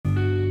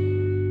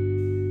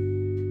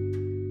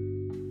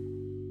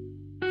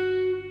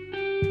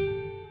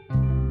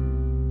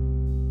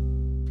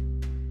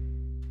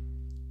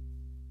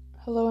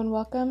and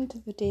welcome to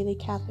the Daily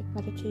Catholic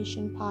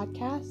Meditation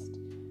Podcast.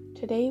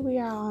 Today we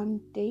are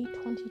on day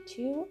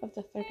 22 of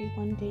the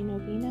 31-day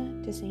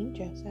Novena to Saint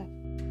Joseph.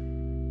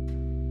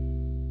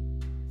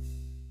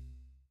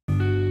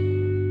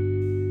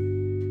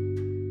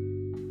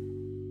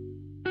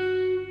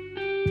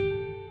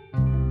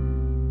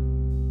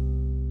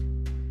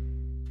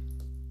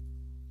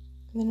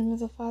 In the name of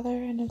the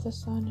Father, and of the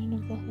Son, and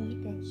of the Holy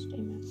Ghost.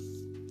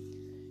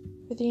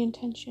 Amen. For the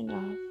intention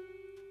of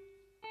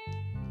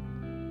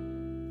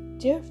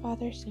Dear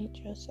Father Saint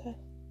Joseph,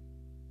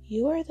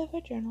 you are the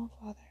fraternal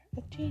father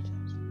of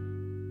Jesus,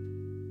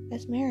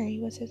 as Mary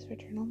was his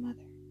fraternal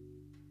mother.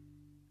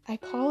 I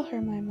call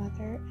her my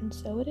mother, and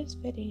so it is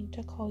fitting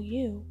to call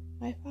you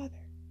my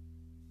father.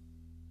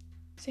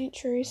 Saint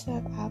Teresa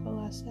of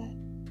Avila said,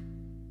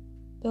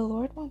 the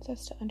Lord wants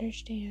us to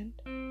understand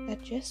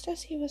that just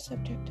as he was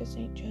subject to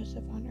Saint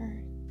Joseph on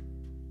earth,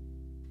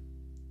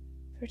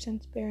 for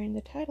since bearing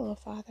the title of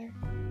father,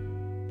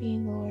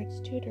 being the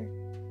Lord's tutor,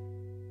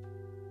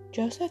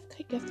 Joseph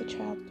could give the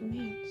child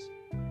commands.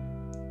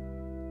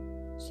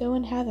 So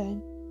in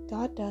heaven,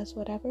 God does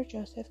whatever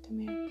Joseph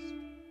commands.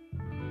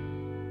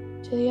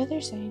 To the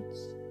other saints,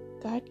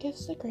 God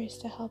gives the grace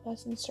to help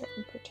us in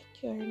certain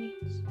particular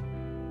needs.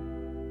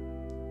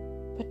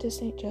 But to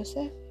Saint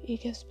Joseph, he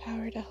gives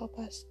power to help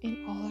us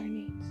in all our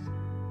needs.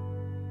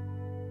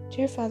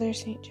 Dear Father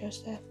Saint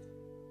Joseph,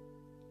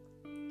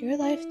 your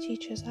life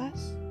teaches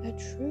us that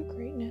true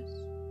greatness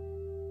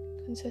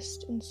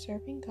consists in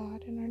serving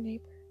God and our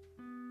neighbor,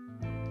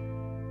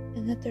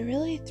 and that the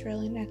really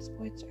thrilling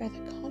exploits are the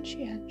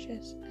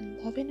conscientious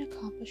and loving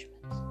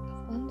accomplishments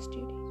of one's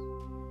duties,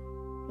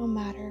 no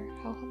matter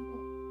how humble.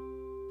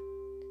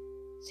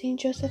 Saint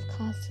Joseph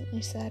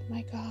constantly said,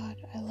 my God,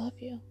 I love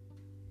you.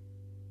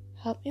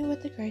 Help me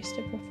with the grace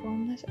to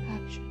perform this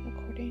action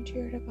according to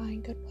your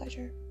divine good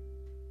pleasure.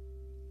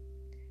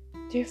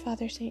 Dear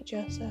Father Saint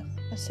Joseph,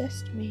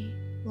 assist me,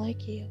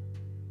 like you,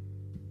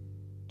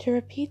 to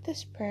repeat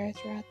this prayer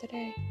throughout the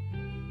day,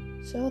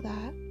 so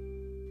that,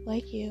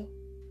 like you,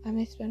 I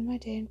may spend my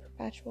day in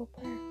perpetual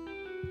prayer.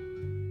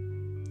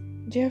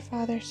 Dear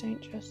Father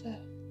Saint Joseph,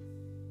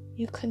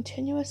 you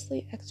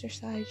continuously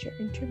exercise your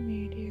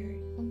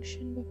intermediary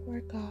function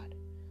before God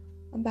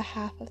on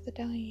behalf of the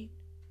dying.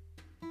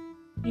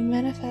 You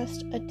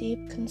manifest a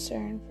deep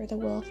concern for the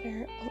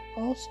welfare of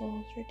all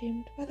souls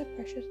redeemed by the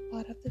precious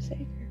blood of the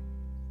Savior.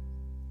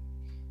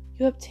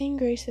 You obtain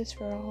graces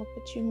for all,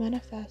 but you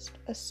manifest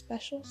a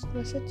special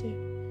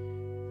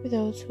solicitude for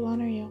those who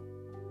honor you.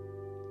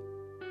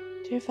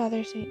 Dear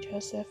Father Saint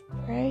Joseph,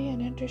 pray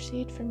and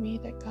intercede for me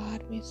that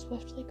God may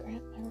swiftly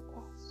grant my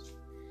request.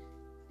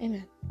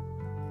 Amen.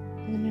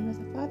 In the name of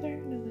the Father,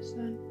 and of the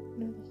Son,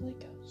 and of the Holy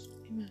Ghost.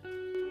 Amen.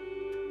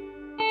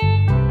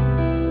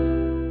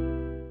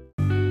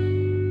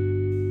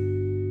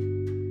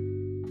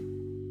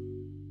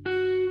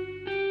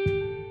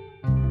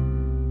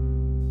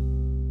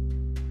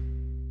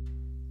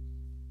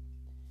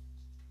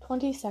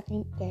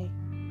 (22nd day).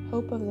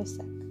 Hope of the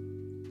Sick.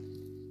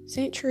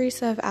 Saint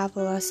Teresa of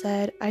Avila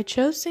said, I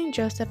chose Saint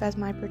Joseph as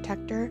my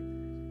protector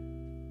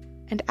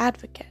and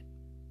advocate.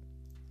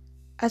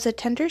 As a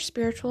tender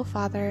spiritual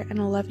father and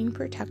a loving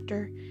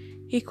protector,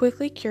 he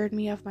quickly cured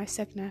me of my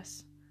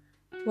sickness.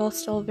 While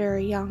still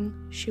very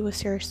young, she was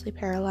seriously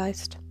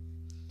paralyzed.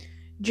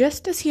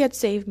 Just as he had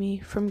saved me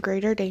from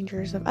greater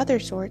dangers of other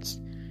sorts,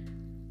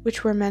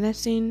 which were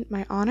menacing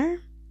my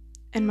honor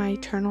and my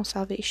eternal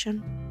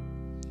salvation.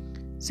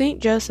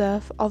 Saint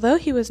Joseph, although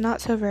he was not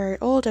so very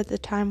old at the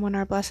time when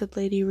our Blessed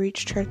Lady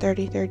reached her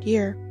 33rd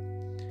year,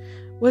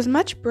 was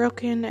much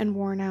broken and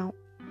worn out,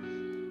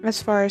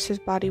 as far as his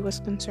body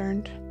was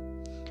concerned,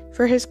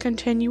 for his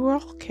continual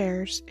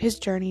cares, his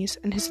journeys,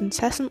 and his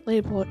incessant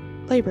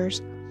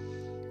labors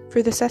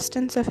for the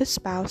sustenance of his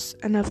spouse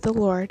and of the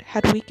Lord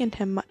had weakened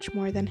him much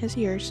more than his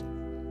years.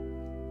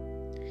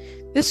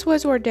 This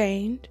was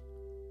ordained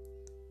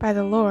by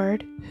the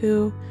Lord,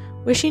 who,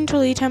 wishing to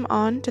lead him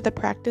on to the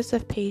practice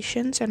of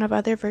patience and of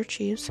other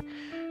virtues,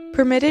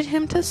 permitted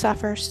him to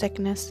suffer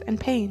sickness and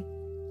pain.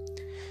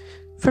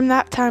 From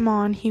that time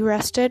on, he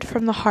rested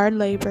from the hard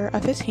labor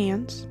of his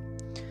hands,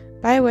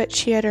 by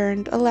which he had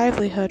earned a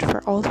livelihood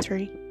for all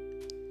three.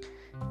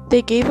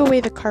 They gave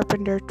away the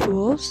carpenter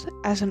tools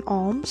as an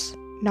alms,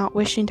 not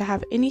wishing to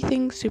have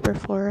anything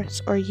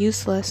superfluous or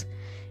useless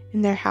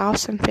in their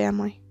house and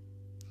family.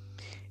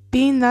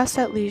 Being thus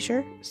at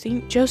leisure,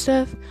 Saint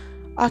Joseph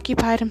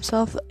occupied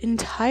himself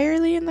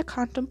entirely in the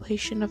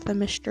contemplation of the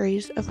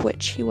mysteries of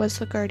which he was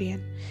the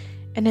guardian,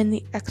 and in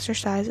the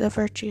exercise of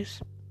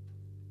virtues.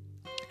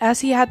 As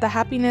he had the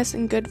happiness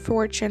and good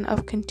fortune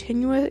of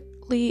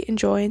continually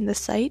enjoying the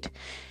sight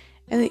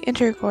and the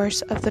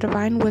intercourse of the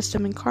divine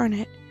wisdom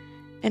incarnate,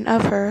 and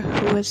of her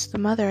who was the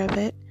mother of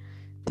it,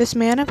 this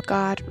man of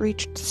God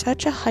reached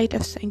such a height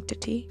of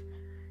sanctity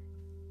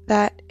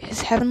that,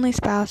 his heavenly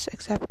spouse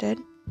excepted,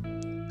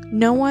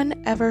 no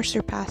one ever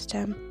surpassed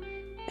him,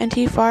 and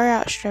he far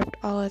outstripped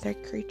all other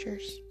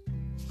creatures.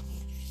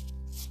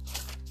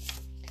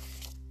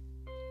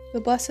 The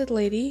Blessed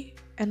Lady,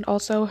 and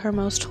also her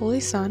most holy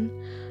Son,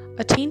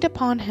 attended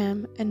upon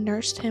him and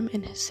nursed him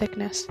in his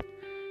sickness,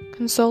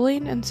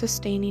 consoling and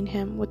sustaining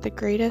him with the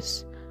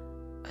greatest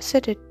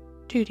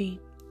assiduity,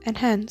 and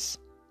hence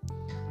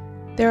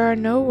there are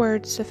no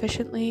words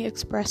sufficiently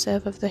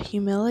expressive of the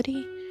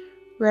humility,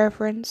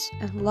 reverence,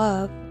 and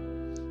love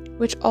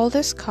which all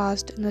this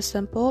caused in the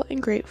simple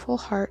and grateful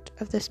heart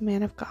of this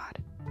man of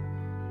God.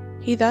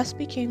 He thus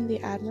became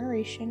the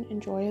admiration and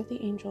joy of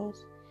the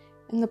angels,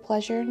 and the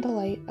pleasure and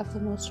delight of the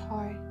Most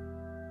High.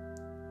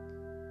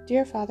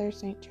 Dear Father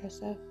Saint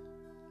Joseph,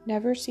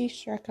 never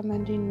cease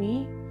recommending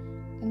me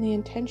and the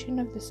intention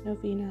of this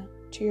novena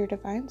to your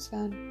divine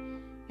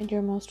Son and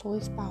your most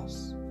holy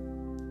spouse,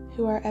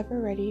 who are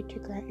ever ready to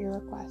grant your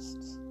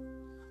requests.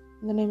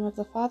 In the name of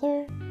the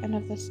Father, and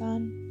of the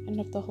Son, and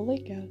of the Holy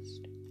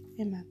Ghost.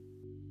 Amen.